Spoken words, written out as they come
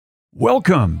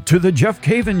Welcome to the Jeff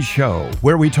Cavins Show,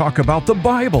 where we talk about the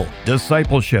Bible,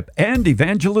 discipleship, and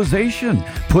evangelization,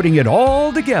 putting it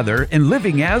all together and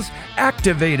living as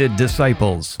activated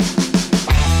disciples.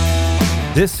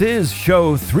 This is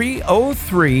show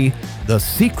 303, The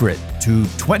Secret to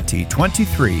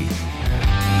 2023.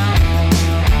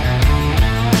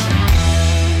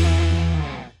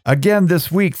 Again this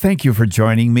week, thank you for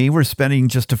joining me. We're spending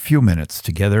just a few minutes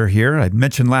together here. I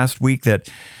mentioned last week that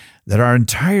our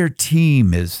entire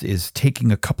team is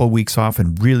taking a couple of weeks off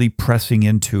and really pressing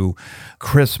into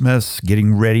Christmas,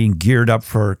 getting ready and geared up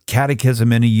for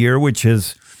Catechism in a year, which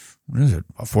is,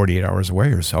 48 hours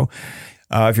away or so.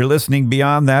 If you're listening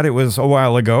beyond that, it was a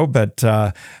while ago, but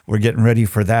we're getting ready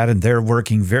for that, and they're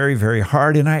working very, very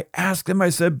hard. And I asked them, I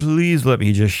said, please let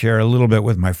me just share a little bit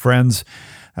with my friends.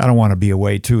 I don't want to be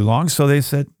away too long. So they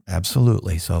said,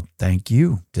 absolutely. So thank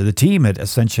you to the team at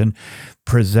Ascension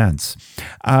Presents.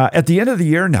 At the end of the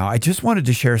year now, I just wanted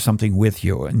to share something with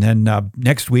you. And then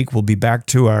next week, we'll be back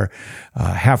to our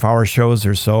half-hour shows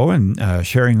or so and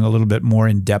sharing a little bit more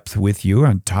in depth with you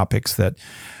on topics that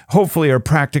hopefully are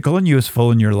practical and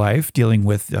useful in your life, dealing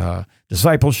with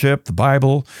discipleship, the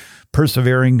Bible,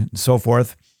 persevering, and so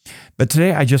forth. But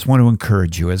today, I just want to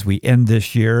encourage you as we end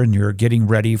this year and you're getting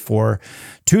ready for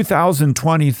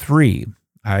 2023.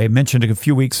 I mentioned a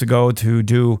few weeks ago to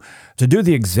do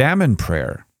the Examine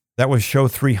Prayer. That was show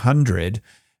 300.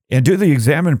 And do the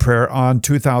Examine Prayer on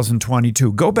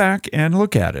 2022. Go back and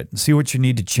look at it and see what you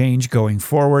need to change going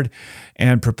forward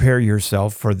and prepare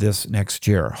yourself for this next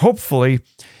year. Hopefully,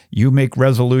 you make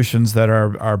resolutions that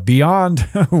are beyond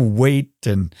weight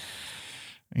and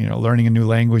learning a new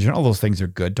language and all those things are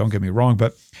good. Don't get me wrong,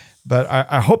 but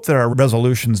I hope that our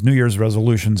resolutions, New Year's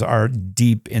resolutions, are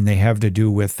deep and they have to do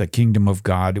with the kingdom of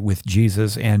God, with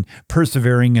Jesus, and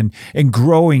persevering and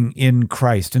growing in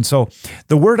Christ. And so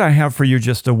the word I have for you,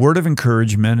 just a word of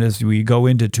encouragement as we go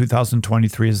into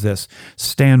 2023 is this: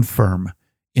 stand firm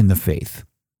in the faith.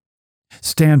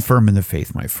 Stand firm in the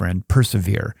faith, my friend.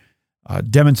 Persevere.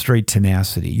 Demonstrate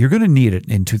tenacity. You're going to need it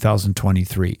in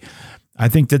 2023. I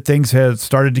think that things have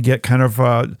started to get kind of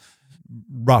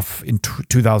rough in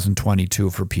 2022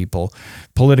 for people,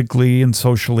 politically and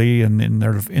socially, and in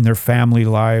their family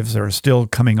lives. They're still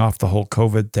coming off the whole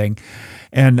COVID thing.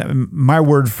 And my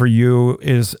word for you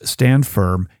is stand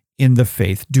firm in the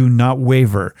faith. Do not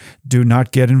waver. Do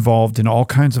not get involved in all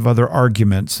kinds of other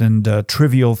arguments and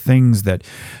trivial things that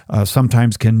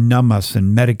sometimes can numb us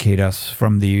and medicate us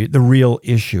from the real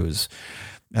issues.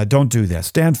 Don't do that.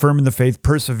 Stand firm in the faith,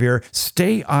 persevere,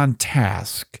 stay on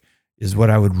task is what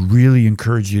I would really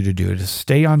encourage you to do, to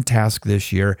stay on task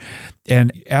this year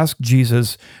and ask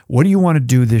Jesus, what do you want to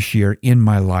do this year in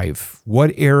my life?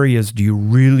 What areas do you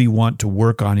really want to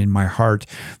work on in my heart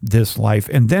this life?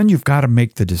 And then you've got to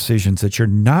make the decisions that you're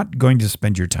not going to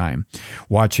spend your time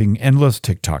watching endless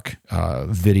TikTok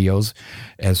videos,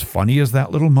 as funny as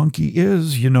that little monkey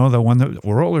is, the one that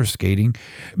roller skating.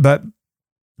 But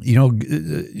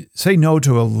say no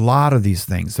to a lot of these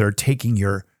things that are taking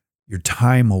your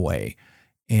time away,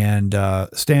 and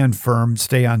stand firm,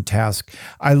 stay on task.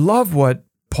 I love what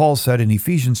Paul said in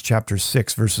Ephesians chapter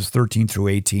 6, verses 13 through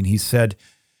 18. He said,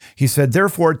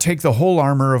 therefore, take the whole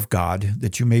armor of God,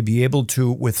 that you may be able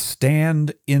to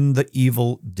withstand in the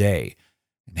evil day.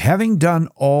 And having done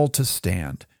all to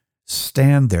stand,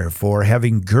 stand therefore,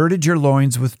 having girded your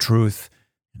loins with truth,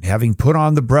 and having put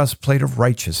on the breastplate of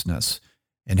righteousness,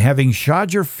 and having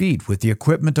shod your feet with the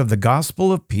equipment of the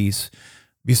gospel of peace,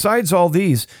 besides all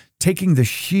these, taking the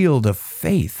shield of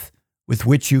faith, with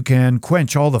which you can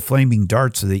quench all the flaming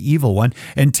darts of the evil one,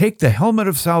 and take the helmet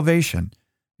of salvation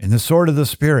and the sword of the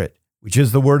Spirit, which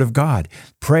is the word of God.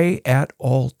 Pray at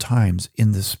all times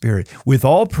in the Spirit, with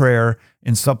all prayer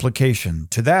and supplication.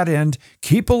 To that end,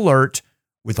 keep alert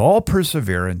with all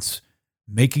perseverance,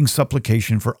 making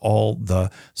supplication for all the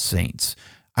saints.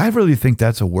 I really think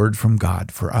that's a word from God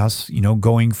for us,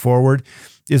 going forward,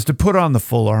 is to put on the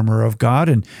full armor of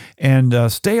God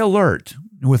and stay alert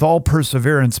with all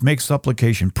perseverance, make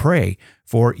supplication, pray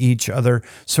for each other,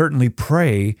 certainly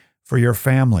pray for your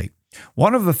family.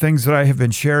 One of the things that I have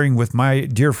been sharing with my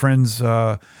dear friends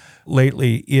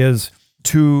lately is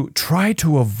to try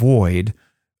to avoid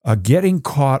getting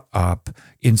caught up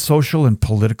in social and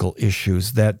political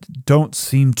issues that don't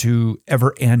seem to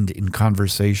ever end in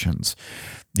conversations.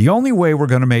 The only way we're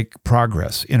going to make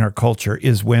progress in our culture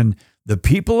is when the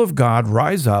people of God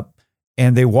rise up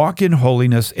and they walk in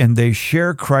holiness and they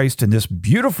share Christ and this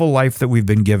beautiful life that we've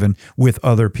been given with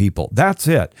other people. That's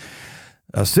it.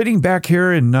 Sitting back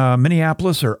here in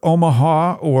Minneapolis or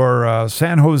Omaha or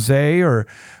San Jose or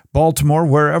Baltimore,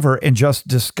 wherever, and just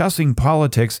discussing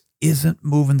politics isn't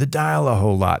moving the dial a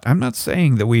whole lot. I'm not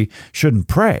saying that we shouldn't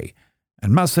pray.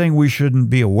 I'm not saying we shouldn't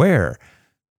be aware.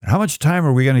 How much time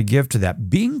are we going to give to that?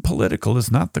 Being political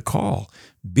is not the call.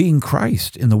 Being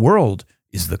Christ in the world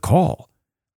is the call.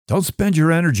 Don't spend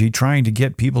your energy trying to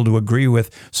get people to agree with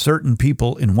certain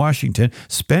people in Washington.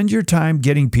 Spend your time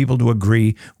getting people to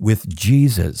agree with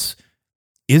Jesus.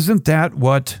 Isn't that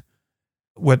what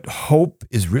hope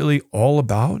is really all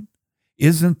about?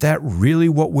 Isn't that really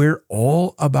what we're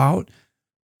all about?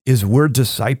 Is we're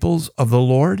disciples of the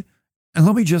Lord? And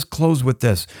let me just close with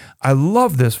this. I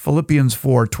love this, Philippians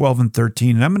 4:12 and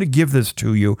 13, and I'm going to give this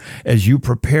to you as you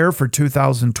prepare for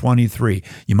 2023.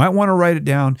 You might want to write it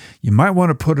down. You might want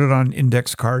to put it on an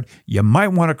index card. You might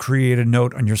want to create a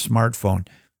note on your smartphone.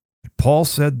 Paul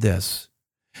said this.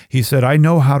 He said, I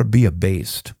know how to be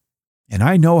abased, and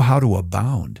I know how to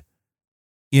abound.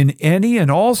 In any and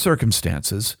all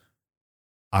circumstances,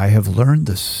 I have learned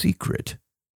the secret.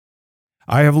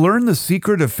 I have learned the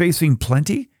secret of facing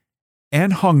plenty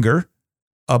and hunger,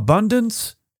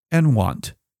 abundance and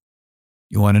want.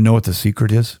 You want to know what the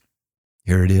secret is?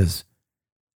 Here it is.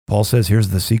 Paul says, here's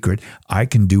the secret. I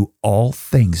can do all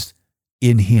things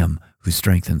in him who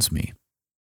strengthens me.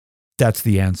 That's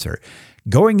the answer.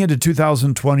 Going into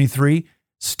 2023,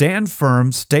 stand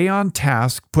firm, stay on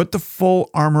task, put the full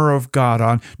armor of God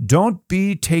on. Don't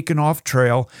be taken off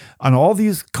trail on all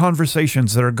these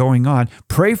conversations that are going on.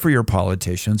 Pray for your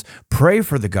politicians, pray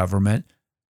for the government.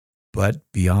 But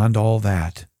beyond all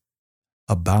that,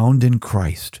 abound in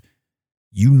Christ.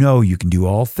 You know you can do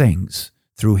all things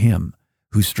through him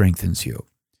who strengthens you.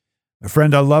 My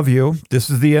friend, I love you. This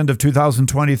is the end of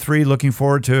 2023. Looking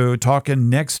forward to talking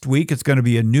next week. It's going to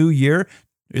be a new year.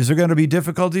 Is there going to be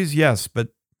difficulties? Yes,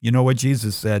 but you know what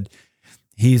Jesus said?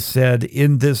 He said,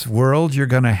 in this world, you're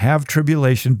going to have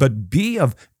tribulation, but be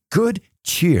of good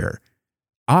cheer.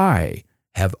 I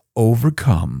have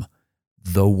overcome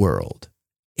the world.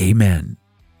 Amen.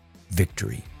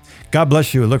 Victory. God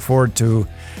bless you. I look forward to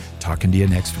talking to you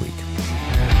next week.